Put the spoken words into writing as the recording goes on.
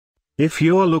If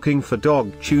you're looking for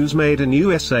dog chews made in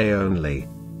USA only,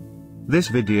 this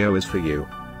video is for you.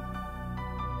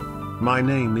 My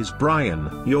name is Brian,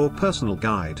 your personal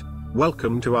guide.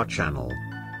 Welcome to our channel.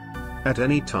 At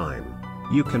any time,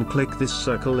 you can click this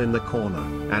circle in the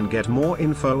corner and get more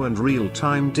info and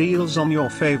real-time deals on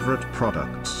your favorite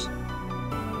products.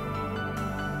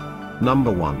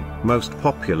 Number 1, Most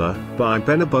Popular, by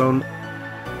Benebone.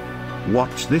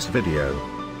 Watch this video.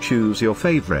 Choose your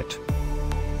favorite.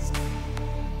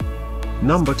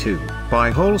 Number 2,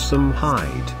 by Wholesome Hide.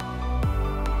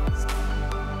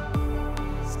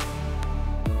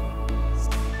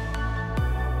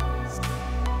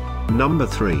 Number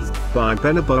 3, by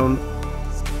Benebone.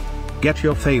 Get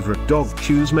your favorite dog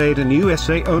chews made in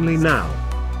USA only now.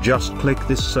 Just click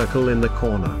this circle in the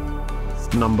corner.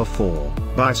 Number 4,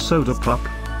 by SodaPup.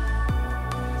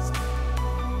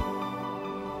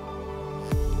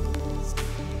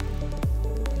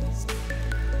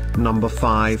 Number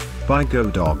 5, by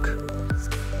goDog.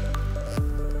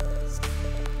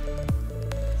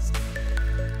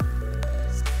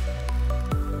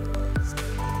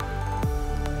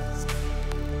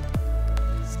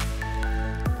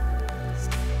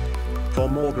 For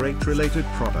more great related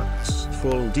products,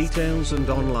 full details and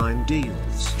online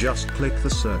deals, just click the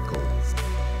circle.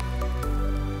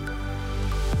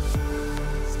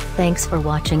 Thanks for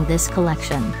watching this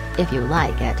collection. If you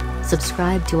like it,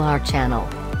 subscribe to our channel.